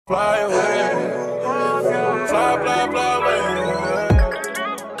Fly away, fly away.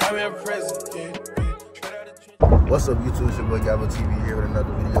 I'm your president. What's up, YouTube? It's your boy Gavo TV here with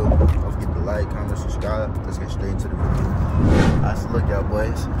another video. Don't forget to like, comment, subscribe. Let's get straight into the video. Alright, so look, y'all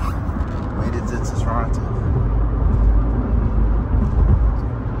boys. Made it to Toronto.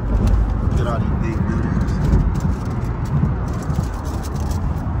 Look at all these big buildings.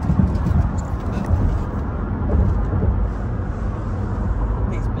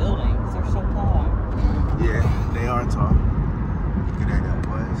 These buildings, they're so tall. Yeah, they are tall. Look at that, y'all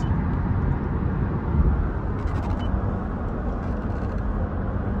boys.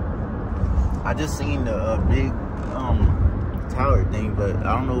 I just seen the big tower thing, but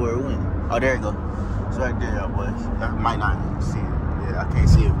I don't know where it went. Oh, there it go. It's right there, y'all boys. Y'all might not see it. Yeah, I can't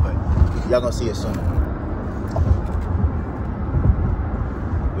see it, but y'all gonna see it soon.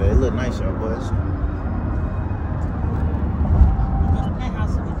 But it look nice, y'all boys.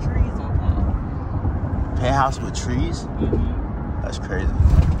 Penthouse with trees on top. Penthouse with trees? Mm-hmm. That's crazy. Yeah,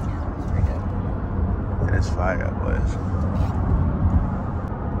 that's pretty good. Yeah, that's fire, y'all boys.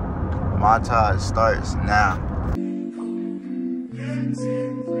 Montage starts now.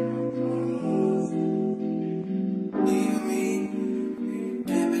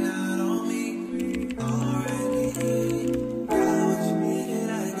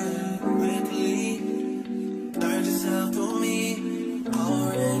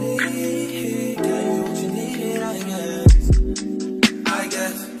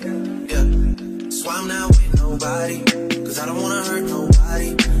 I'm not with nobody, cause I don't wanna hurt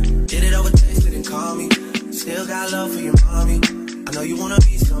nobody. Did it over text, didn't call me. Still got love for your mommy. I know you wanna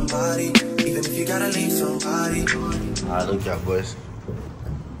be somebody, even if you gotta leave somebody. Alright, look, y'all boys.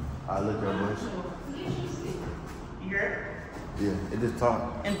 Alright, look, y'all boys. You hear it? Yeah, it just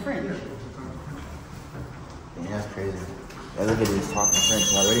talked. In French. Yeah, that's crazy. Yeah, look at this talking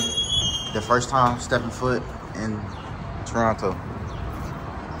French already. The first time stepping foot in Toronto.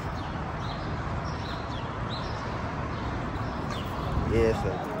 Yeah,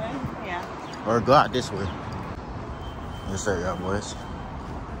 sir. Yeah. Or go out this way. Yes, sir, y'all boys.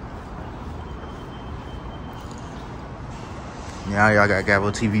 Now y'all got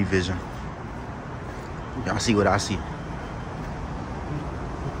Gavo TV vision. Y'all see what I see.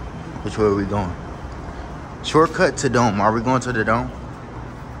 Which way are we going? Shortcut to Dome. Are we going to the Dome?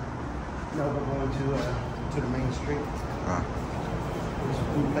 No, we're going to the main street. There's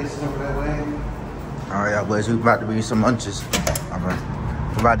food places over that way. All right, y'all boys. We about to be some lunches. All right,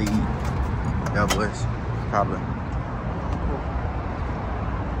 we're about to eat. Y'all boys, probably.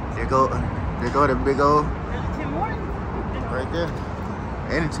 There go the big old. There's Tim Hortons. Right there.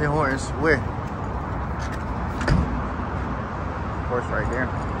 And Tim Hortons. Where? Of course, right there.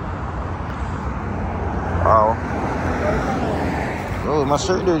 Oh. Oh, my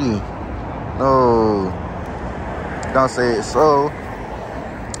shirt dirty. No. Don't say it so.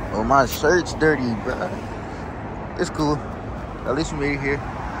 Oh, my shirt's dirty, bro. It's cool. At least we made it here. You know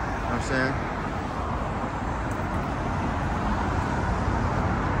what I'm saying?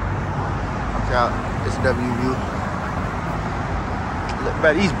 Watch out. It's WView. Look, bro,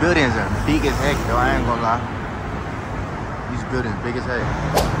 these buildings are big as heck, though. I ain't gonna lie. These buildings big as heck.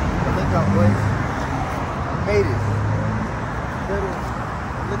 But look out, boys. We made it.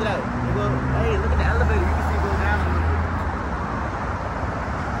 Look at that. Hey, look at the elevator. You can see it go down a little bit.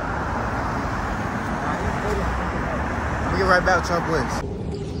 We'll get right back to y'all boys.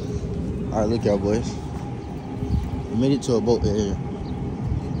 Alright, look, y'all boys. We made it to a boat area.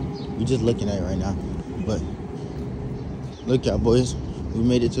 We're just looking at it right now. But look, y'all boys. We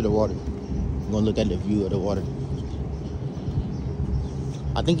made it to the water. We're gonna look at the view of the water.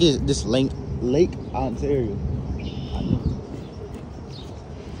 I think it's this Lake Ontario.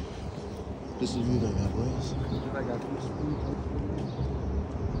 This is view there, y'all boys.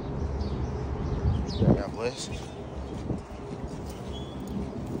 Yeah, y'all boys.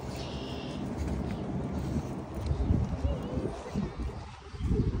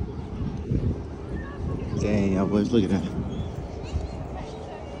 Dang, y'all boys, look at that.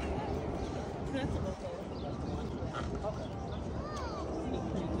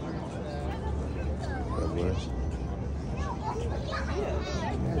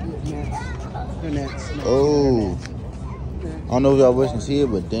 Oh, I don't know if y'all boys can see it,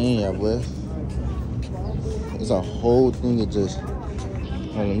 but dang, y'all boys. It's a whole thing of just.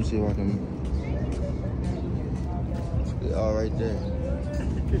 Hold on, let me see if I can. It's all right there.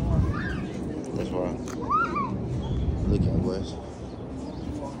 That's why. Look, y'all boys.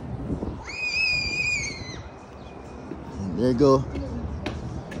 There you go.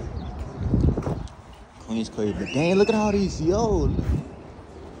 Queen's crazy. But dang, look at all these, yo.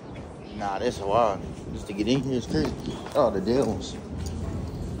 Nah, that's wild. Just to get in here is crazy. Oh, the dead ones.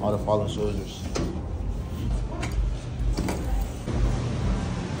 All the fallen soldiers.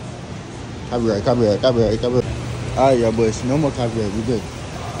 Copyright. Alright, y'all boys. No more copyright. We good.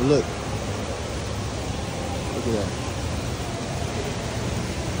 But look. Look at that.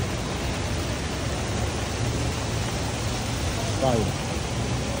 Fire.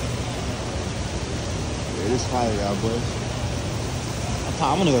 Yeah, it is fire, y'all boys.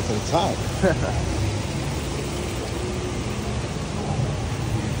 I'm gonna go to the top.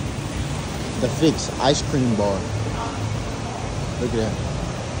 The Fix ice cream bar. Look at that.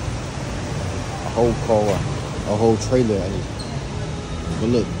 A whole car, a whole trailer at it. But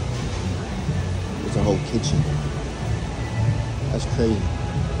look, it's a whole kitchen. That's crazy.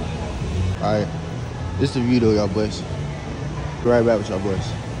 Alright, this is the view though, y'all boys. Be right back with y'all boys.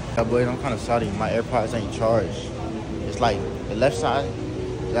 Y'all boys, I'm kind of salty. My AirPods ain't charged. It's like the left side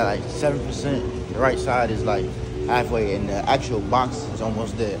is at like 7%. The right side is like halfway, and the actual box is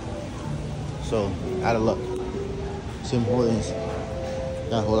almost dead. So, out of luck. Tim Hortons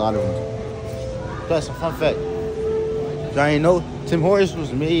got a whole lot of them. Plus, a fun fact. Y'all ain't know, Tim Hortons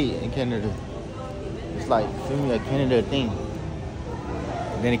was made in Canada. It's like, feel me, a Canada thing.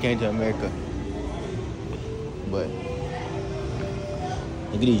 And then it came to America. But,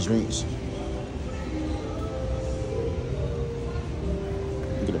 look at these drinks.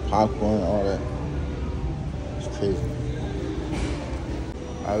 Look at the popcorn, all that. It's crazy.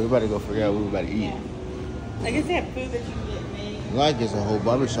 Alright, we about to go figure out what we about to eat. I guess they have food that you can get made. Like, it's a whole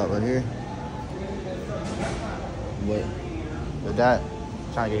barbershop right here. But with that,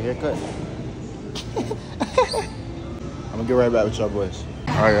 trying to get a haircut. I'm gonna get right back with y'all boys.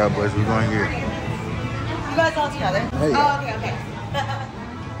 Alright, y'all boys, we're going here. You guys all together? Hey. Oh, okay.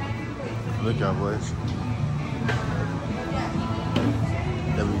 Look, y'all boys.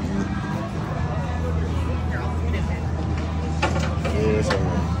 Yes, sir.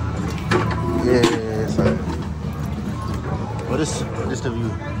 Yes, sir. Well, this the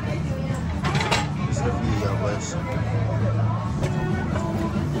view. This is the view, y'all boys.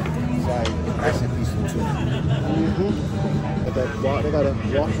 Sorry, nice and peaceful too. They got a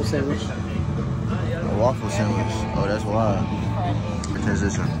waffle sandwich. A waffle sandwich. Oh, that's wild. The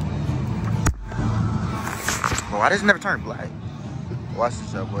transition. Well, why does it never turn black? Watch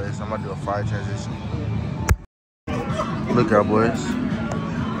this, y'all boys. I'm about to do a fire transition. Look, y'all boys.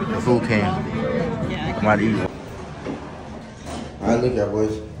 The food came. I'm about to eat it. Alright, look, y'all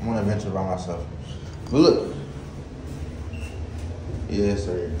boys. I'm on an adventure by myself. But look. Yes,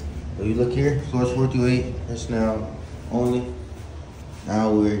 sir. So you look here, floors 4 through 8. That's now only.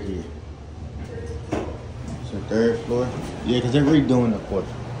 Now we're here. So 3rd floor. Yeah, because they're redoing the 4th.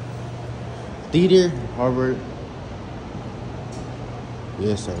 Theater, Harvard.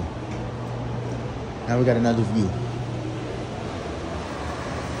 Yes, sir. Now we got another view.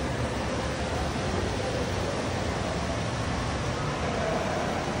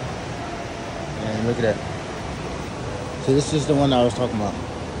 And look at that. So this is the one I was talking about.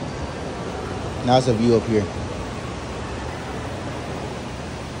 Now it's a view up here.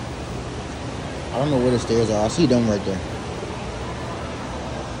 I don't know where the stairs are. I see them right there.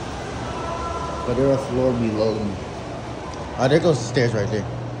 But they're a floor below me. Oh, there goes the stairs right there.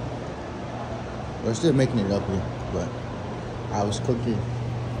 We're still making it up here, but I was cooking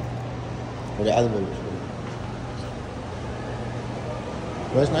for the elevator.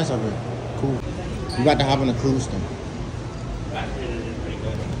 But it's nice up here. Cool. We about to hop on a cruise thing.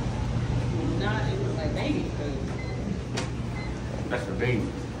 That's for baby.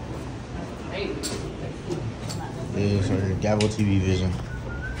 Yeah, sorry, Gavo TV Vision.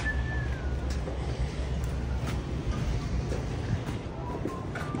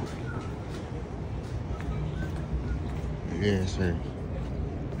 Yes, sir.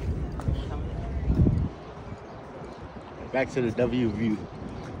 Back to the W view.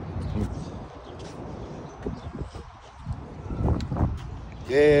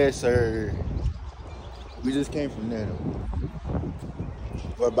 Yes, sir. We just came from there, though.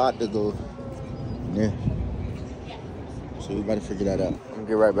 We're about to go there. So we about to figure that out. I'm gonna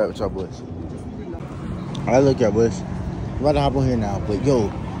get right back with y'all boys. Alright, look, y'all boys. We're about to hop on here now. But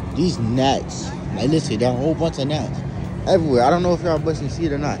yo, these gnats. Like, listen, there are a whole bunch of gnats everywhere. I don't know if y'all boys can see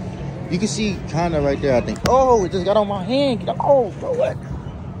it or not. You can see kinda right there, I think. Oh, it just got on my hand. Oh, bro, what?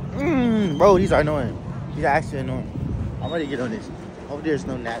 Bro, these are annoying. These are actually annoying. I'm ready to get on this. Hope there's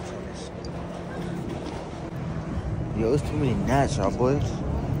no gnats on this. Yo, there's too many gnats, y'all boys.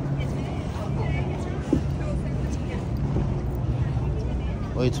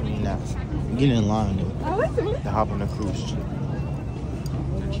 Way too many gnats. I'm getting in line though. To hop on the cruise.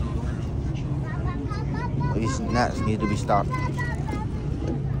 These gnats need to be stopped.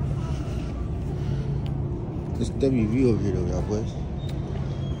 This WV over here though, y'all boys.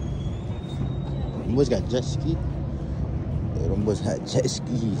 Them boys got jet ski. Yeah, them boys got jet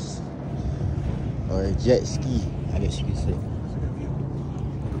skis. Or a jet ski, I guess you could say.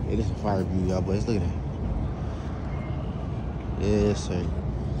 It is a fire view, y'all boys. Look at that. Yes, sir.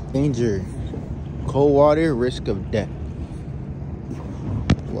 Danger. Cold water, risk of death.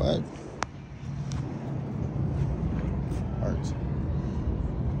 What? Hearts.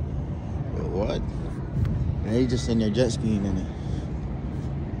 What? And they just in there jet skiing in it.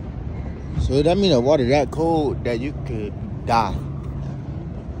 So that mean the water that cold that you could die.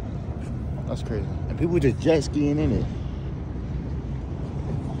 That's crazy. And people just jet skiing in it.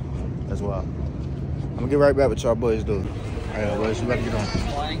 That's wild. I'm gonna get right back with y'all boys though. Alright, boys, we about to get on.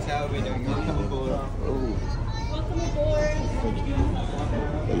 Flying salvage, welcome aboard. Oh. Welcome aboard.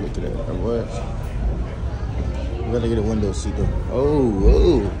 Hey, look at that. What? We gotta get a window seat though. Oh,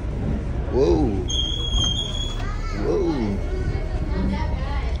 whoa. Whoa. Whoa.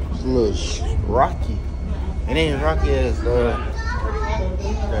 It's a little rocky. It ain't as rocky as the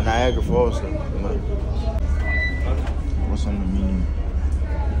Niagara Falls though. What's on the menu?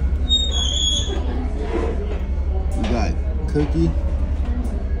 We got cookie,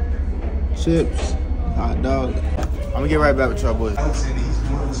 chips, hot dog. I'm gonna get right back with y'all boys. And he's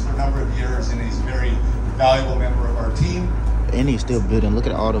been with us for a number of years, and he's a very valuable member of our team. And he's still building. Look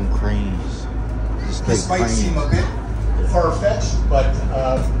at all them cranes. This might seem a bit far-fetched, but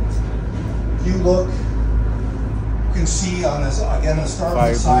you look, you can see on this again the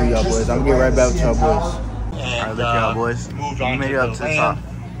starboard side. Y'all boys. I'm gonna get right back with y'all boys. And look y'all boys. moved You on made to it up the to the top.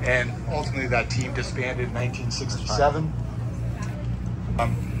 land, and ultimately that team disbanded in 1967.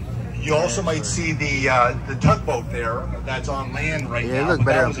 You also might see the tugboat there that's on land right now. Yeah, it looked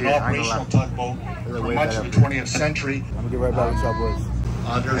better That up was an here, I ain't gonna operational lie. tugboat look for way much better of up the here. 20th century. I'm gonna get right back with y'all boys.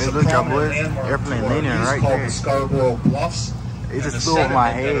 There's Hey, a look, y'all prominent boys. landmark Airplane to our landing east right called there. the Scarborough Bluffs. It And just the flew over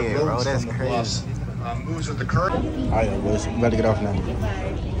my sediment that head, bro. erodes That's from the crazy. bluffs, moves with the current. Alright, y'all boys. We about to get off now.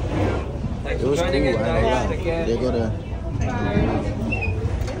 Thanks It for was cool. I joining ain't us, gonna guys. lie. Take care. They go to.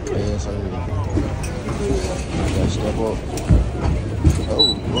 Yeah, sorry. Gotta step up.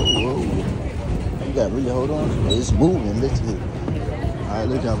 Oh, whoa, whoa. You gotta really hold on. It's moving, literally. Alright,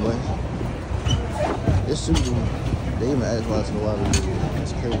 look out, boys. It's super moving. They even asked why it's a while ago.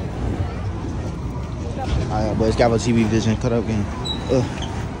 That's crazy. Alright, boys. Gavo TV vision. Cut up game.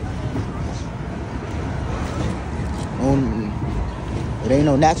 It ain't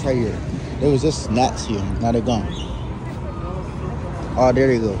no gnats right here. There was just gnats here. Now they're gone. Oh, there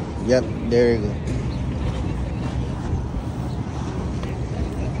they go. Yep, there they go.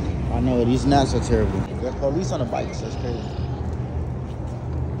 I know, these gnats are terrible. There's police on the bikes. That's crazy.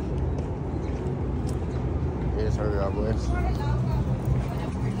 Yeah, let's hurry up, boys.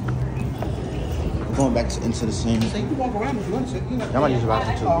 We're going back into the same. So you can walk around if you want to. You know. I might use the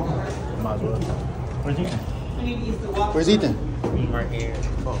bathroom too. Might as well. Where's Ethan? Where's Ethan? Right here.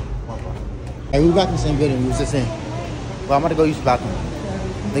 Hey, we back in the same building. We was just in. Well, I'm about to go use the bathroom.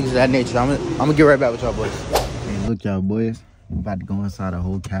 Things of that nature. I'm gonna get right back with y'all boys. Hey, look, y'all boys. We're about to go inside a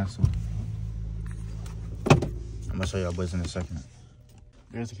whole castle. I'm gonna show y'all boys in a second.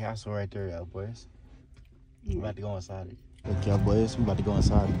 There's a castle right there, y'all boys. We're about to go inside it. Look, y'all boys. We're about to go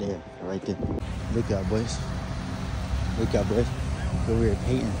inside there, right there. Look, y'all boys. Look, y'all boys. Over here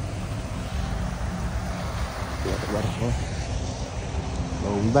painting. Yeah, the waterfall.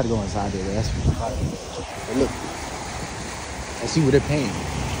 Oh, we about to go inside there. That's but look. Let's see what they're painting.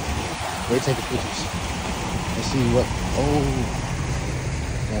 They're taking pictures. Let's see what. Oh,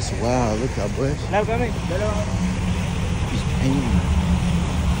 that's wild. Look out, boys. He's painting.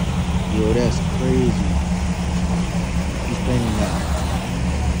 Yo, that's crazy. He's painting that.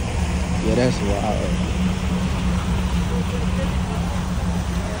 Yeah, that's wild.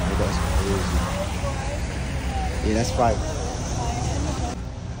 Oh, that's crazy. Yeah, that's fire.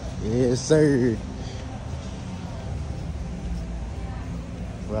 Yes, sir.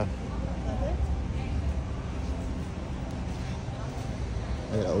 Wow.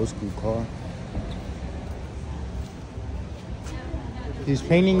 Look at that old school car. He's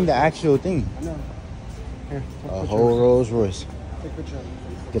painting the actual thing. I know. Here, A whole Rolls Royce. take a picture of it.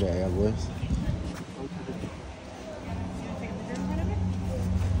 Look at that, boys.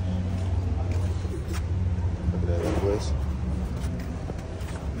 Look at that, boys.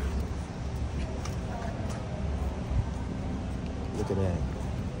 Look at that.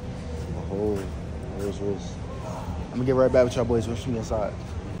 A whole Rolls Royce. I'm gonna get right back with y'all boys. We'll shoot inside.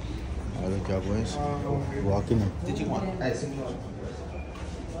 All right, look, y'all boys. Walk in there. Did you want?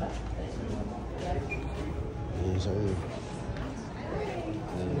 Yes, sir.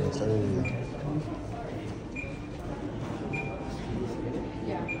 Yes, sir.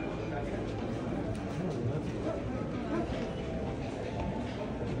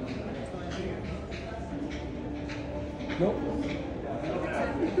 Nope.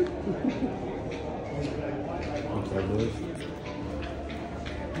 Okay, boys.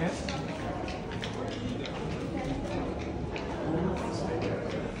 Yes.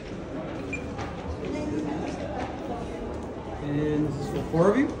 And this is for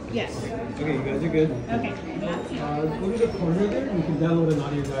 4 of you? Yes. Okay, you guys are good. Okay. Go to the corner there and you can download an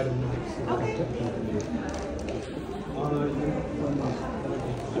audio guide and notes. Okay.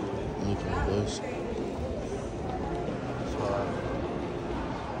 Okay, boys.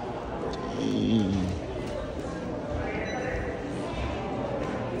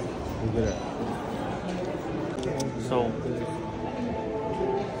 Look at that. So,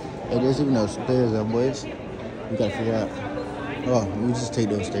 Hey, there's even those stairs up, boys. We gotta figure out. Oh, we just take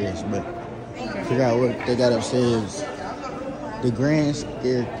those stairs, but figure out what they got upstairs. The grand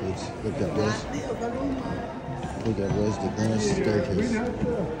staircase. Look at this. Look at this. The grand staircase. The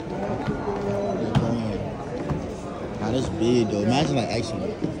grand. Now that's big though. Imagine like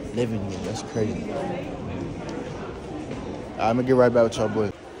actually living here. That's crazy. I'm gonna get right back with y'all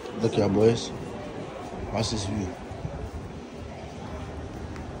boys. Look, y'all boys. Watch this view.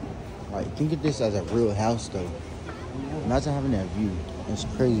 Like, think of this as a real house though. Imagine having that view. It's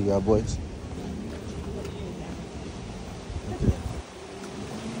crazy, y'all boys. Look at that.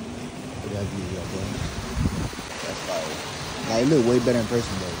 Look at that view, y'all boys. That's fire. Like, it look way better in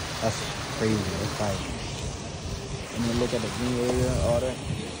person though. That's crazy. That's fire. And then look at the green area, all that.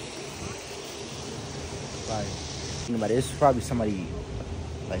 Fire. Think about it. This is probably somebody,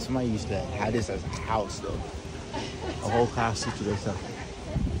 like somebody used to have this as a house though. A whole house to themselves.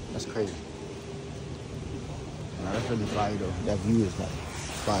 That's crazy. Nah, that's really fire though. That view is like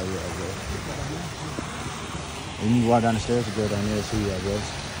fire right there. And you walk down the stairs to go down there too, I guess.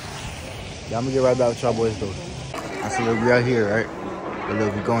 Yeah, I'm gonna get right back with y'all boys though. I see, look, we out here, right? But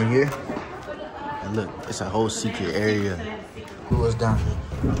look, we going here. And look, it's a whole secret area. Who was down here?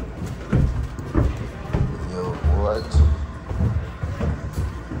 Yo, what?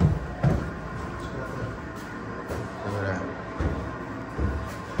 Look at that.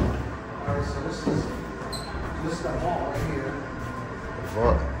 Alright, so this is the vault right here. The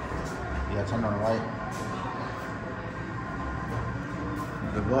vault. You gotta turn on the light.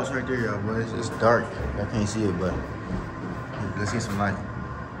 The vault's right there, y'all boys. It's dark. I can't see it, but let's get some light.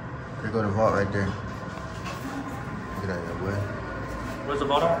 There go the vault right there. Look at that, y'all boy. where's the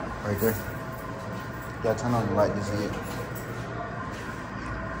bottle? Right there. You gotta turn on the light to see it.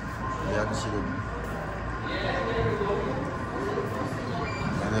 Yeah, I can see it.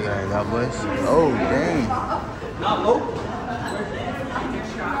 Look at that, y'all boys. Oh, dang.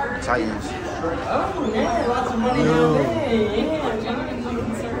 Titans. Oh, yeah, lots of money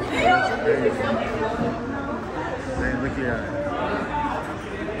out there. Man, look at that.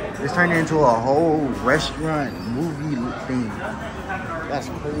 It's turned into a whole restaurant movie thing. That's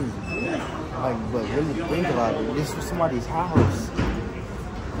crazy. Like, but really think about it. This was somebody's house.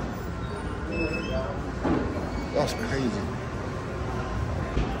 That's crazy.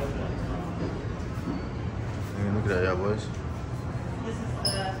 Man, look at that, y'all boys. This is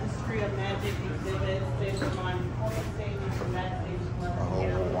the History of Magic exhibit. There's one statement from that stage. A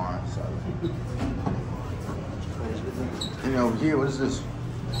whole wine salad. And over here, what is this?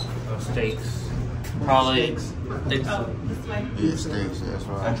 Steaks. Probably steaks. Oh, this way. Yeah, steaks. That's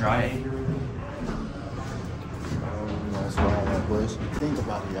right. A dry. That's right, y'all boys. Think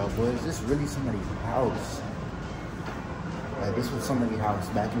about it, y'all boys. This is really somebody's house. Like, this was somebody's house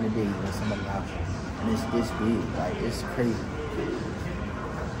back in the day. It was somebody's house. And it's this big. Like, it's crazy.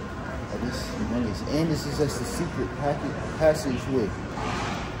 Like, this is humongous. And this is just a secret passageway.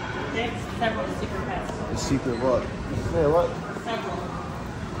 There's several secret passages. The secret what? Yeah, what? Several.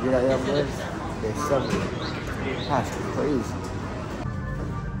 Yeah, yeah, Instead of boys. several. There's several. That's crazy.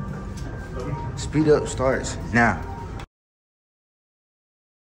 Speed up starts now.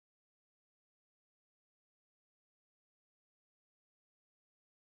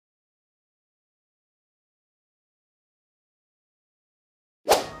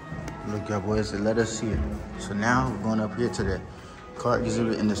 Look, y'all boys, they let us see it. So now we're going up here to the car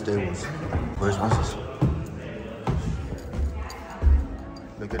exhibit in the stables. Boys, watch this.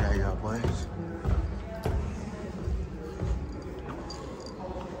 Look at that, y'all boys.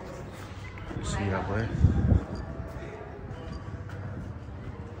 See y'all boys.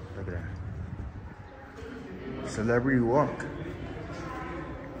 Look at that. Celebrity walk.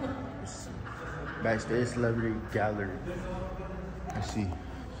 Backstage celebrity gallery. Let's see.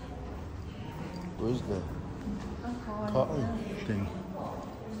 Where's the car thing?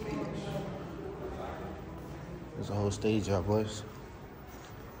 There's a whole stage out, boys.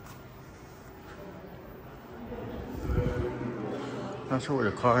 Not sure where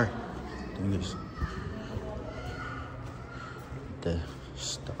the car thing is. The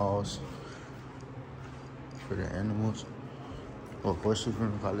stalls for the animals, or horses, we're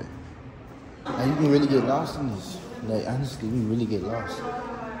gonna call it. And you can really get lost in this. Like, honestly, you can really get lost.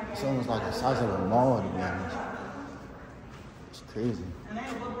 It's almost like the size of a mall, to be honest. It's crazy.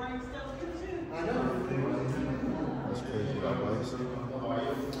 That's crazy, boys.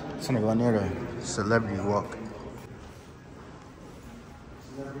 It's gonna go near the celebrity walk.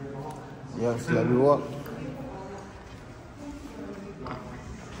 Yeah, celebrity walk.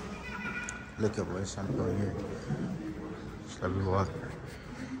 Look up, boys. I'm going here. Celebrity walk.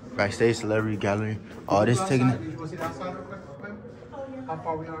 Backstage celebrity gallery. Oh, this taking it. You want to see the outside real quick? How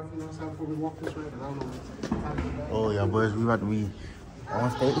far we are from the outside before we walk this way? Because I don't know. Oh, yeah, boys. We about to be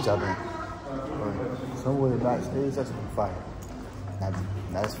on stage, I think. Or somewhere backstage. That's fire.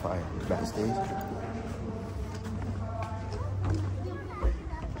 That's fire. Backstage.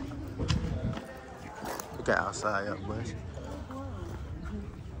 Look at outside, yeah, boys.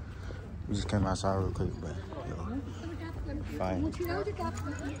 We just came outside real quick, but yo, fine.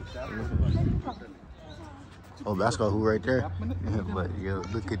 Oh, basketball hoop right there. But yo,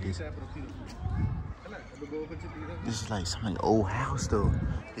 look at this. This is like some old house though.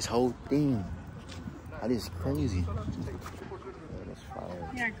 This whole thing. That is crazy. Yeah, that's fire.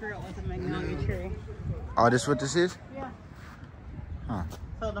 Yeah, I grew up with a magnolia tree. Oh, this what this is? Yeah. Huh.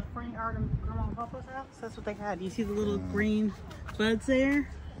 So the front yard of Grandma and Papa's house, that's what they had. You see the little green buds there?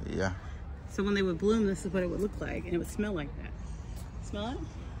 Yeah. So when they would bloom, this is what it would look like, and it would smell like that. Smell it?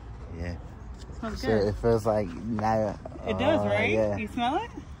 Yeah. It smells So good. it feels like now. It does, right? Yeah. You smell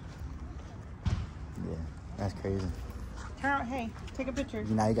it? Yeah. That's crazy. Turn, hey, take a picture.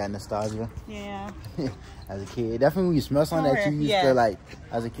 You know, you got nostalgia. Yeah. As a kid. Definitely when you smell something that you used Yeah. to like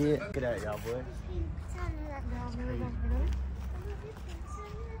as a kid. Look at that, y'all, boy.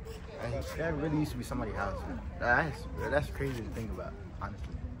 That really used to be somebody's house. That's crazy to think about, honestly.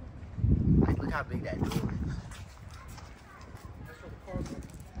 Like, look how big that door is.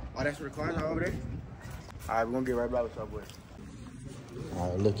 Oh, that's where the cars are over there? Alright, we're gonna get right back with y'all, boys.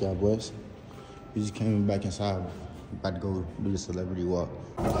 Alright, look, y'all, boys. We just came back inside. About to go do the celebrity walk.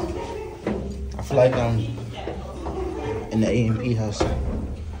 I feel like I'm in the A&P house.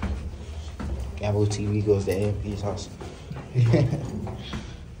 Gavo TV goes to A&P's house.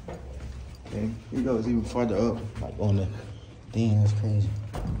 And he goes even farther up, like on the thing. That's crazy.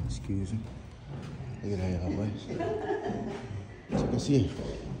 Excuse me. Look at that, y'all, boys. So you can see.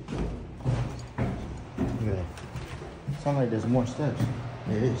 Look at that. Sounds like there's more steps.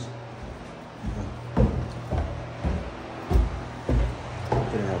 There is.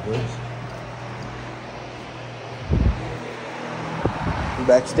 Look at that, boys. We're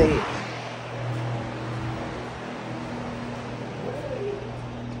backstage.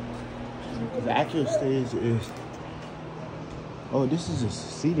 The actual stage is. Oh, this is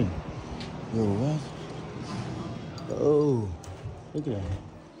just seating. Yo, what? Oh, look at that.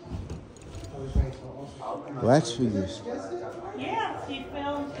 Wax figures. Yeah, she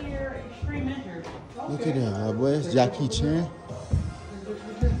filmed here Extreme Measures. Look at that, boys. Jackie Chan.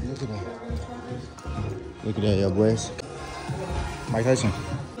 Look at that. Look at that, y'all, boys. Mike Tyson.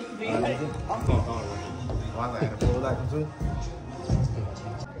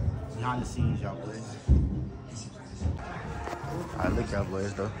 Behind the scenes, y'all, boys. Alright, look, y'all,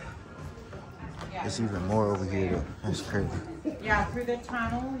 boys, though. There's even more over here, though. That's crazy. Yeah, through the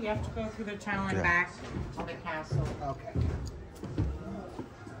tunnel. You have to go through the tunnel and Yeah. back to the castle. Okay.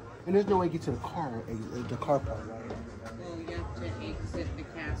 And there's no way to get to the car part, right? Well, you have to exit the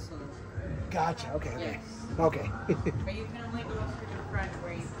castle. Gotcha. Okay. Okay. Yes. Okay. But you can only go through the front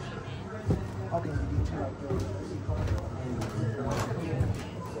where you came Okay. You need to like go.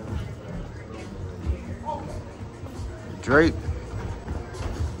 Drake.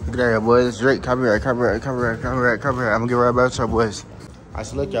 Look at that, y'all, boys. Drake, copyright. I'm gonna get right back to y'all, boys. I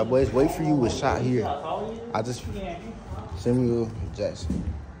said, look, y'all, boys. Wait for you was shot here. I just Samuel Jackson.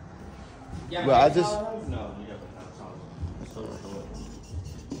 But I just.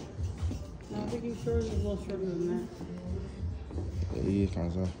 I think he's shorter, a little shorter than that. Yeah, he is kind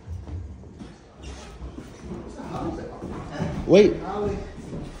of soft. Wait.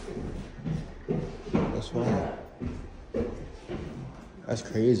 That's fine. That's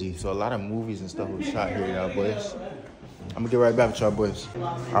crazy. So a lot of movies and stuff was shot here, y'all, boys. I I'm gonna get right back with y'all boys.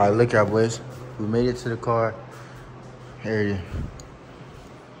 All right, look, y'all boys. We made it to the car area.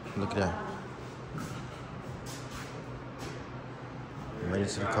 Look at that. We made it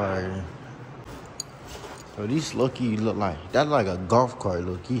to the car area. So these low-key look like, that's like a golf cart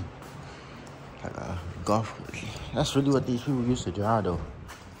low-key. Like a golf, that's really what these people used to drive though.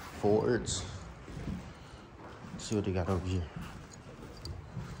 Fords. Let's see what they got over here.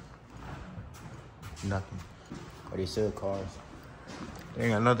 Nothing. But they sell cars. There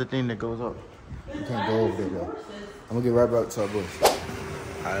ain't another thing that goes up. You can't go over there though. I'm gonna get right back to our boys.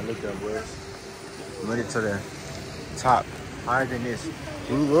 Alright, look at boys. We made it to the top. Higher than this.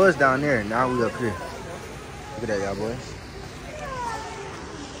 We was down there, now we up here. Look at that, y'all boys.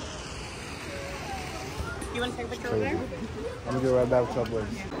 You want to take a picture over there? I'm gonna get right back with y'all boys.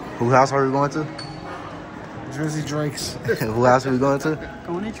 Who house are we going to? Jersey Drakes. Who house are we going to?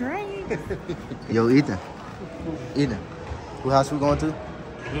 Going to Drake. Yo, Ethan. Ethan. Who house we going to?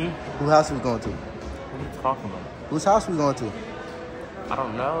 Who house we going to? What are you talking about? Whose house we going to? I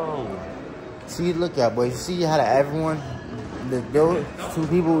don't know. See, look y'all boys. See how everyone, those two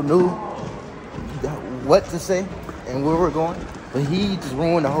people knew what to say and where we're going. But he just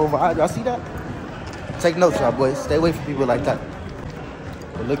ruined the whole vibe. Y'all see that? Take notes, y'all boys. Stay away from people like that.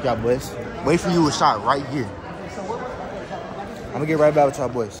 But look, y'all boys. Wait for you a shot right here. I'm gonna get right back with y'all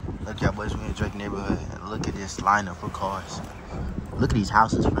boys. Look, y'all boys, we're in Drake neighborhood. And look at this lineup of cars. Look at these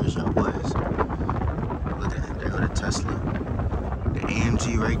houses first, y'all boys. Look at that. There go the Tesla. The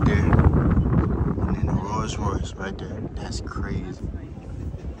AMG right there. And then the Rolls Royce right there. That's crazy.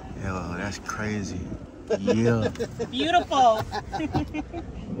 Yo, that's crazy. Yeah. Beautiful.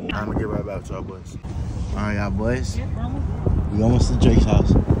 I'm gonna get right back with y'all boys. Alright, y'all boys. We almost to Drake's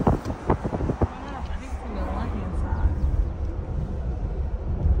house.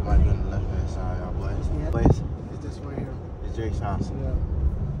 Might be on the left hand side, y'all boys. Boys, It's this way here. it's Drake's house. Yeah.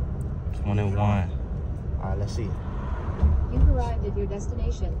 21. Alright, let's see. You've arrived at your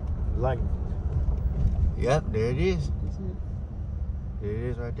destination. Like it? Yep, there it is. There it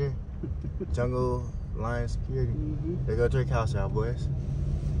is right there. Jungle Lion Security. There go Drake house, y'all boys.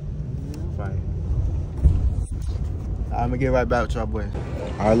 Fine. I'm gonna get right back with y'all boys.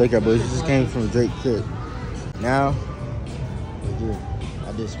 Alright, look at boys. We just came from Drake crib. Now, we're here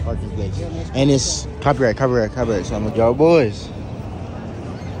at this parking place. And it's copyright. So I'm gonna y'all boys.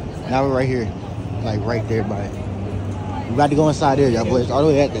 Now we're right here. Like right there by it. We about to go inside there, y'all boys. All the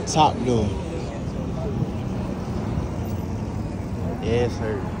way at the top though. Yes,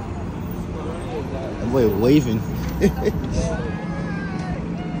 sir. That boy waving.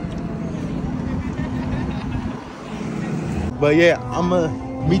 But yeah, I'm gonna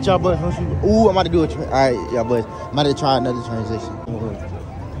meet y'all boys. Ooh, I'm about to do a alright, y'all boys. I'm about to try another transition.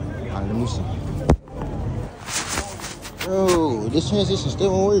 Alright, let me see. Oh, this transition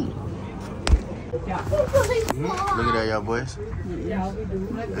still won't work. Look at that, y'all boys.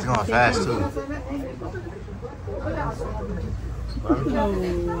 It's going fast too.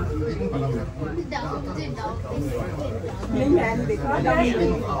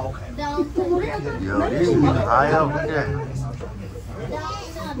 Yo, this is high up there.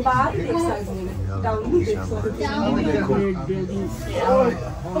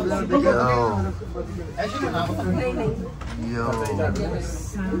 Yo,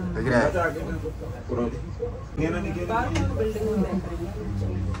 look at that.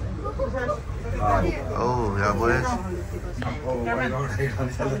 Oh, y'all boys. Alright,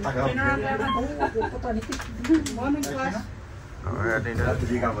 I think that's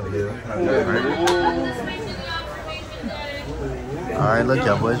alright, look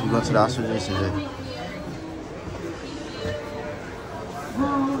y'all boys, we're going to the observation today.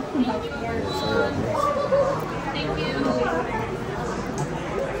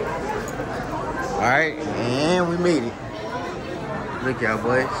 Alright, and we made it. Look y'all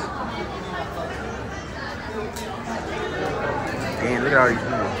boys. And look at all these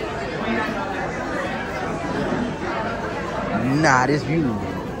people. Nah, this view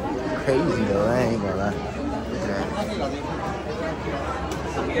crazy though, I ain't gonna lie. Look at that.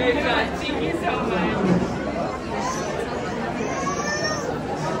 Look at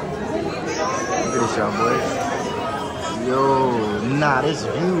this, y'all boys. Yo, nah, this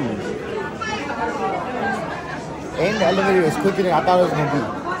view. And the elevator is quicker than I thought it was gonna be.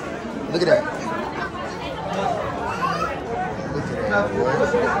 Look at that. Look at that, boy.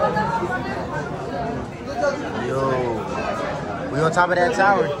 Yo, we on top of that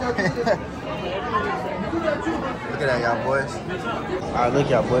tower. Look at that, y'all boys. All right, look,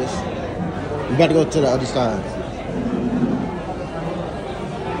 y'all boys. We got to go to the other side.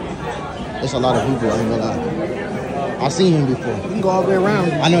 There's a lot of people, I ain't gonna lie. I've seen him before. You can go all the way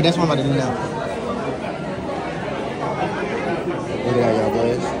around. I know, that's what I'm about to do now. Look at that, y'all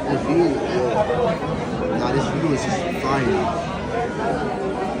boys. This view, nah, this view is just fire.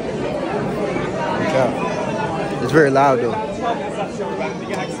 Look out. It's very loud though.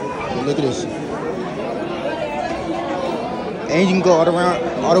 Look at this. And you can go all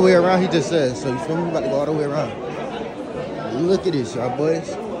the way around, he just says. So you feel me? We're about to go all the way around. Look at this, y'all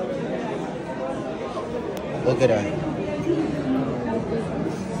boys. Look at that.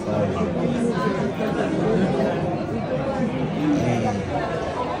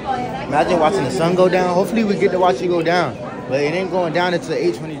 Imagine watching the sun go down. Hopefully we get to watch it go down. But it ain't going down until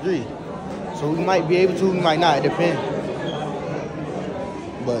 8:23. So we might be able to, we might not. It depends.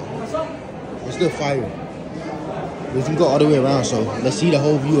 But it's still fire. We can go all the way around, so let's see the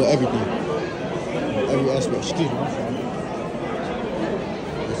whole view of everything. Every aspect. Excuse me.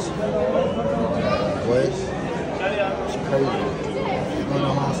 Boys, it's crazy. We're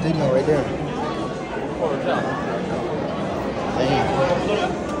going to the stadium right there. Damn.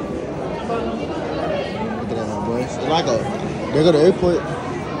 Look at that, my boys. It's like there go the airport.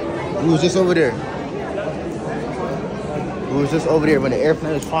 We was just over there. We was just over there when the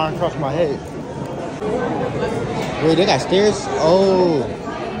airplane was flying across my head. Wait, they got stairs? Oh,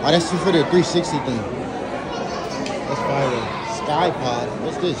 that's for the 360 thing. That's fire. Sky pod.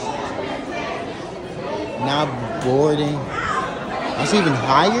 What's this? Now boarding. That's even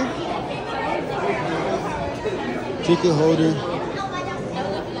higher. Ticket holder.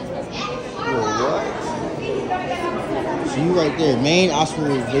 Whoa, what? So you right there, main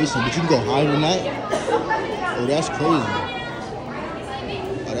authorization, but you can go higher than that? Oh, that's crazy.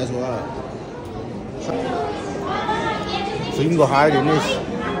 Oh, that's wild. So you can go higher than this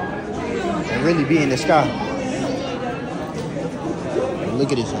and really be in the sky.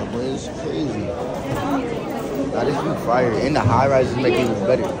 Look at this, y'all, boy. It's crazy. Now this is fire. And the high rises make it even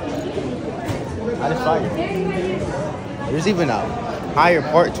better. That is fire. There's even a higher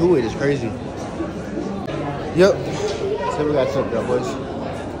part to it. It's crazy. Yep. So we got something, y'all, boys.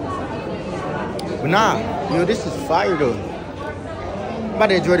 But nah, you know, this is fire though. I'm about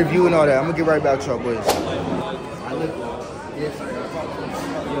to enjoy the view and all that. I'm gonna get right back to y'all, boys.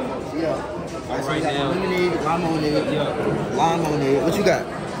 Yeah. Alright, so you got lemonade, limonade. What you got?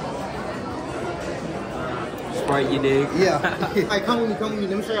 Sprite, you dig? Yeah. Alright, come with me.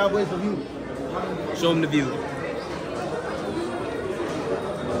 Let me show y'all boys the view. Show them the view.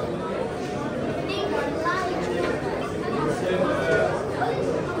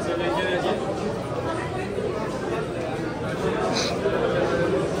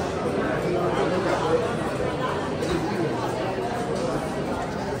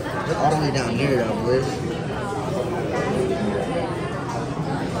 All the way down there, though, boys.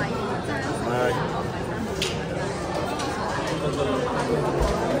 Alright.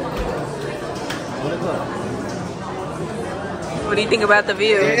 What do you think about the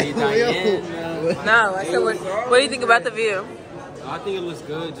view? No, I said, what do you think about the view? I think it looks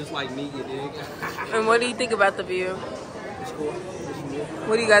good, just like meat, you dig? And what do you think about the view? It's cool.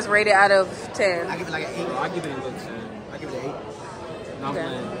 What do you guys rate it out of 10? I give it like an 8. I give it a good 10. I give it an 8. No, I'm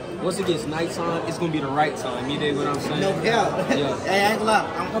playing. Once it gets nighttime, it's gonna be the right time. You dig what I'm saying? No, yeah. Yeah. Hey, I ain't gonna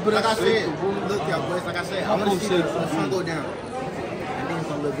lie. Like I said, look, y'all boys. Like I said, I want to see the sun go down. I think it's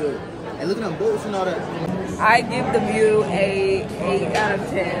gonna look good. And look at them boats and all that. I give the view a 8 out of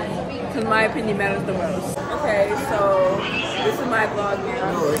 10 because my opinion matters the most. Okay, so this is my vlog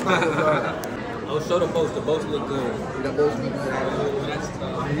now. No, it's not a vlog. Oh, show the boats. The boats look good. The boats look good. That's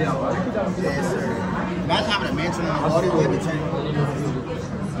tough. Yes, sir. Imagine having a mansion on all the way to 10.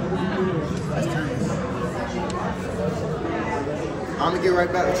 That's 10. I'm gonna get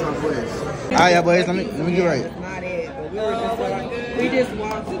right back with y'all boys. Alright, y'all boys, let me get right. Not it, but we just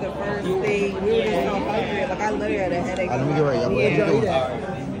walked to the first thing. We were just on hungry. Like I literally had a headache. Alright, let me get right, y'all boys.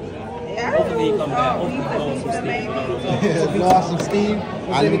 Yeah, Hopefully he come back. Hopefully he Blow off some steam.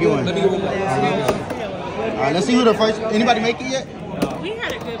 Alright, let me get one. Alright, let's see who the first. Anybody make it yet? We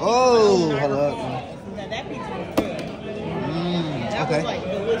had a good pizza. Oh, hold up. That pizza was good. That Okay. was like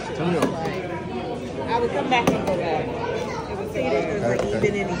delicious. Tell me though. I would come back and go back. It was see if there's like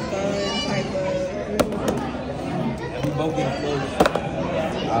even any fun type of. We both getting close.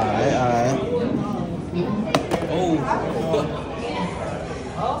 Alright. Oh.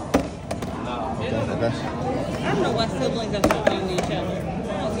 Okay. I don't know why siblings are so mean to each other. I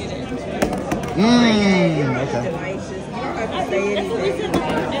don't get it. Okay. Delicious. You don't have to That's say what we anything. said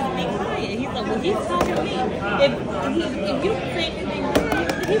before. Just be quiet. He's like, well, he's talking to me. If you don't say anything,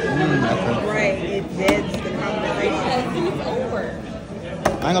 he's Right. It deads the conversation. then it's over.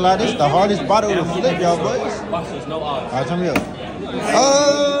 ain't gonna lie, this is the hardest bottle to flip, y'all boys. Watch this, no odds. Alright, turn me up.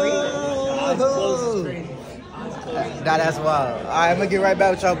 Oh! Nah, that's wild. Alright, I'm gonna get right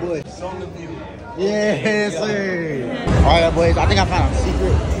back with y'all boys. Yes, sir. Alright, y'all boys, I think I found a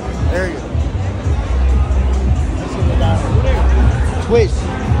secret area. Twitch.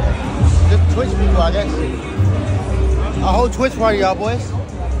 Just Twitch people, I guess. A whole Twitch party, y'all boys.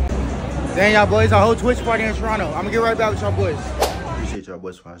 Dang, y'all boys, a whole Twitch party in Toronto. I'm gonna get right back with y'all boys. Appreciate y'all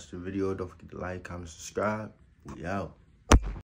boys for watching the video. Don't forget to like, comment, subscribe. We out.